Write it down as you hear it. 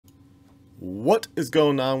What is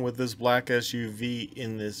going on with this black SUV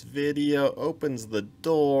in this video? Opens the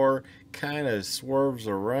door, kind of swerves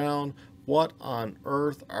around. What on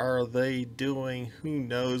earth are they doing? Who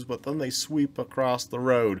knows? But then they sweep across the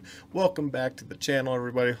road. Welcome back to the channel,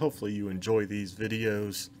 everybody. Hopefully you enjoy these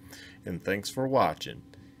videos. And thanks for watching.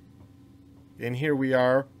 And here we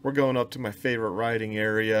are. We're going up to my favorite riding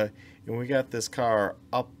area. And we got this car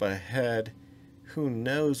up ahead. Who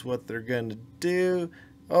knows what they're going to do?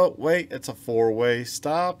 Oh, wait, it's a four-way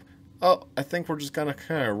stop. Oh, I think we're just going to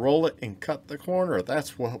kind of roll it and cut the corner.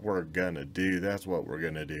 That's what we're going to do. That's what we're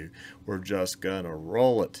going to do. We're just going to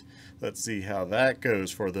roll it. Let's see how that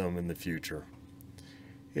goes for them in the future.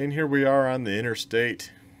 And here we are on the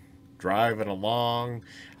interstate, driving along.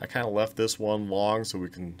 I kind of left this one long so we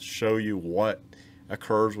can show you what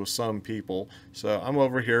occurs with some people. So I'm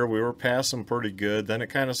over here. We were passing pretty good. Then it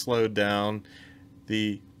kind of slowed down.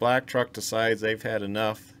 The black truck decides they've had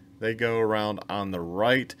enough. They go around on the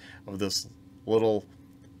right of this little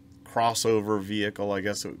crossover vehicle, I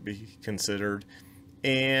guess it would be considered.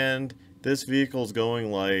 And this vehicle is going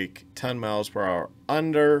like 10 miles per hour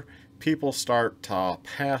under. People start to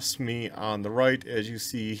pass me on the right, as you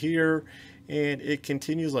see here. And it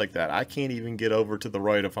continues like that. I can't even get over to the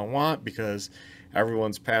right if I want because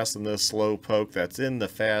everyone's passing this slow poke that's in the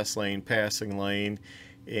fast lane, passing lane,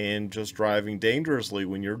 and just driving dangerously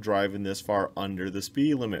when you're driving this far under the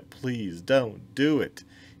speed limit. Please don't do it.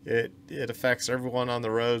 It affects everyone on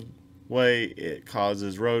the roadway. It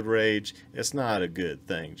causes road rage. It's not a good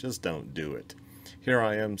thing. Just don't do it. Here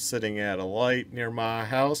I am sitting at a light near my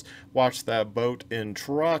house. Watch that boat and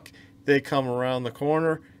truck. They come around the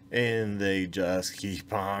corner and they just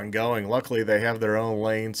keep on going. Luckily they have their own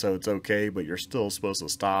lane, so it's okay, but you're still supposed to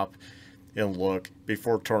stop and look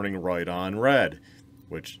before turning right on red,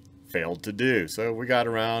 which failed to do. So we got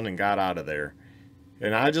around and got out of there.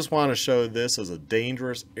 And I just want to show this as a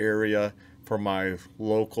dangerous area for my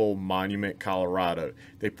local Monument, Colorado.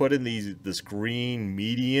 They put in this green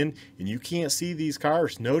median and you can't see these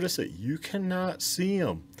cars. Notice it. You cannot see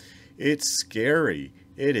them. It's scary.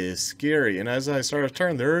 It is scary. And as I started to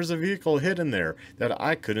turn, there is a vehicle hidden there that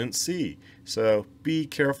I couldn't see. So be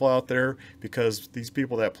careful out there because these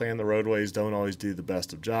people that plan the roadways don't always do the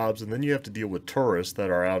best of jobs. And then you have to deal with tourists that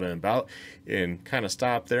are out and about and kind of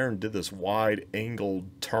stop there and did this wide angled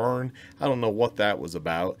turn. I don't know what that was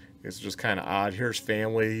about. It's just kind of odd. Here's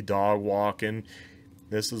family, dog walking.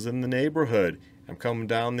 This is in the neighborhood. I'm coming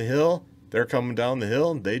down the hill. They're coming down the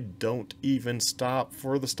hill and they don't even stop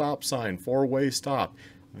for the stop sign, four-way stop.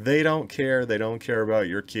 They don't care. They don't care about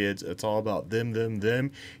your kids. It's all about them, and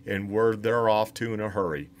they're off to in a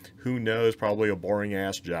hurry. Who knows? Probably a boring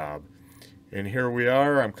ass job. And here we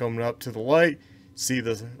are. I'm coming up to the light. See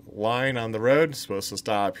the line on the road. Supposed to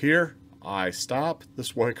stop here. I stop.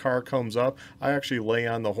 This white car comes up. I actually lay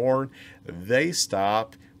on the horn. They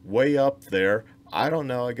stop way up there. I don't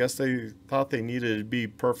know. I guess they thought they needed to be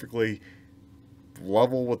perfectly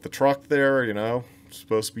level with the truck there, you know,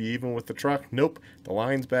 supposed to be even with the truck. Nope, the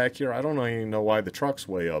line's back here. I don't even know why the truck's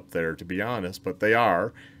way up there, to be honest, but they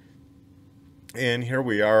are. And here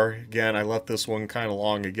we are again. I left this one kind of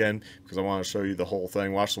long again because I want to show you the whole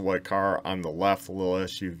thing. Watch the white car on the left, the little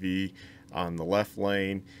SUV on the left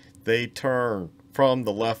lane. They turn from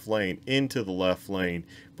the left lane into the left lane,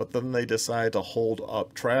 but then they decide to hold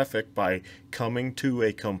up traffic by coming to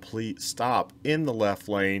a complete stop in the left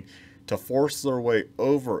lane to force their way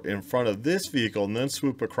over in front of this vehicle and then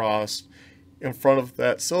swoop across in front of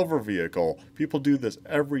that silver vehicle. People do this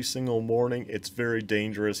every single morning. It's very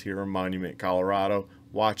dangerous here in Monument, Colorado.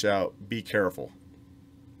 Watch out. Be careful.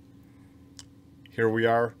 Here we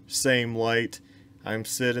are. Same light. I'm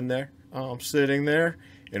sitting there.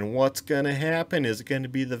 And what's going to happen? Is it going to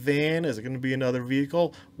be the van? Is it going to be another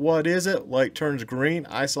vehicle? What is it? Light turns green.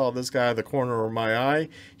 I saw this guy at the corner of my eye.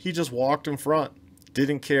 He just walked in front.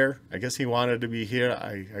 Didn't care. I guess he wanted to be here.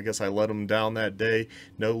 I guess I let him down that day.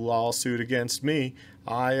 No lawsuit against me.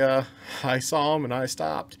 I saw him and I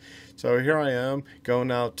stopped. So here I am going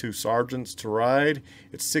out to Sargent's to ride.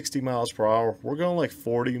 It's 60 miles per hour. We're going like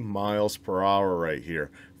 40 miles per hour right here.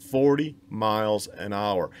 40 miles an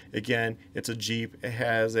hour. Again, it's a Jeep. It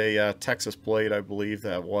has a Texas plate, I believe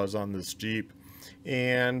that was on this Jeep.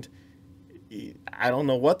 And I don't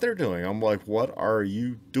know what they're doing. I'm like, what are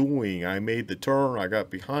you doing? I made the turn. I got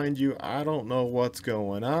behind you. I don't know what's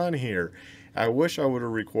going on here. I wish I would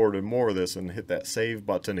have recorded more of this and hit that save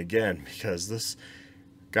button again because this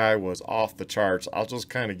guy was off the charts. I'll just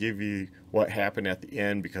kind of give you what happened at the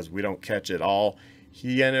end because we don't catch it all.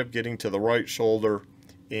 He ended up getting to the right shoulder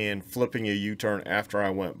and flipping a U-turn after I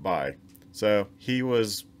went by. So he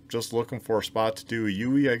was just looking for a spot to do a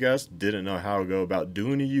U-turn, I guess. Didn't know how to go about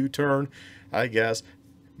doing a U-turn, I guess.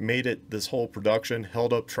 Made it this whole production,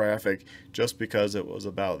 held up traffic just because it was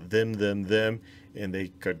about them, and they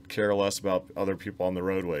could care less about other people on the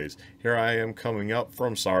roadways. Here I am coming up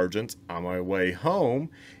from Sargent's on my way home,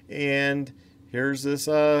 and here's this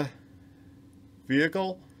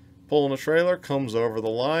vehicle pulling a trailer, comes over the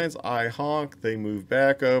lines. I honk, they move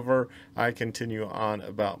back over. I continue on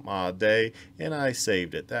about my day, and I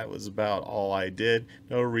saved it. That was about all I did.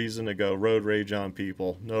 No reason to go road rage on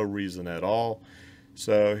people, no reason at all.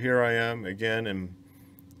 So here I am again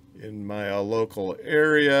in my local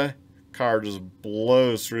area. Car just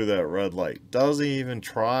blows through that red light. Doesn't even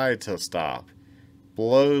try to stop.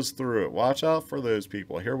 Blows through it. Watch out for those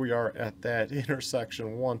people. Here we are at that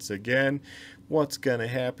intersection once again. What's going to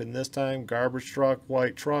happen this time? Garbage truck,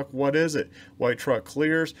 white truck. What is it? White truck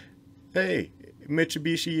clears. Hey,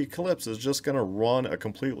 Mitsubishi Eclipse is just going to run a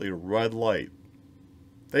completely red light.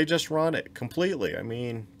 They just run it completely. I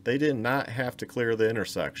mean, they did not have to clear the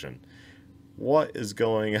intersection. What is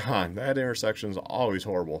going on? That intersection is always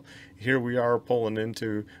horrible. Here we are pulling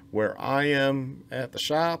into where I am at the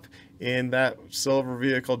shop, and that silver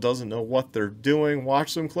vehicle doesn't know what they're doing.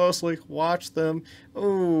 Watch them closely. Watch them.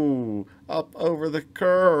 Ooh, up over the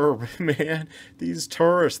curb, man. These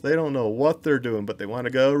tourists, they don't know what they're doing, but they want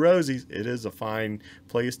to go Rosie's. It is a fine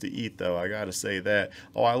place to eat, though. I got to say that.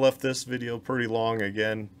 Oh, I left this video pretty long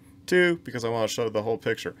again, too, because I want to show the whole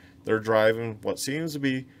picture. They're driving what seems to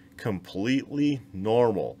be completely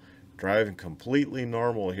normal. Driving completely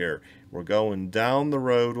normal here. We're going down the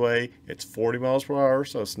roadway. It's 40 miles per hour,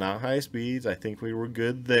 so it's not high speeds. I think we were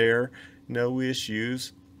good there. No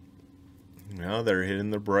issues. Now they're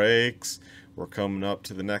hitting the brakes. We're coming up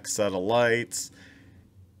to the next set of lights.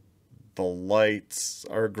 The lights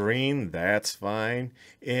are green. That's fine.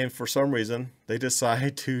 And for some reason, they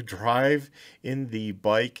decide to drive in the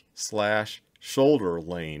bike/shoulder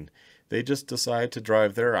lane. They just decide to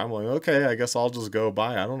drive there. I'm like, okay, I guess I'll just go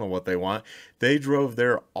by. I don't know what they want. They drove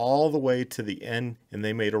there all the way to the end, and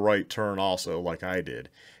they made a right turn also, like I did.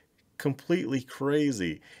 Completely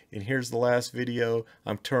crazy. And here's the last video.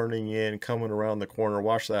 I'm turning in, coming around the corner.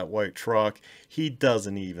 Watch that white truck. He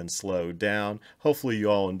doesn't even slow down. Hopefully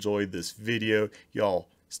you all enjoyed this video. Y'all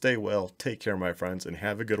stay well, take care, my friends, and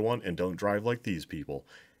have a good one, and don't drive like these people.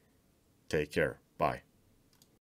 Take care. Bye.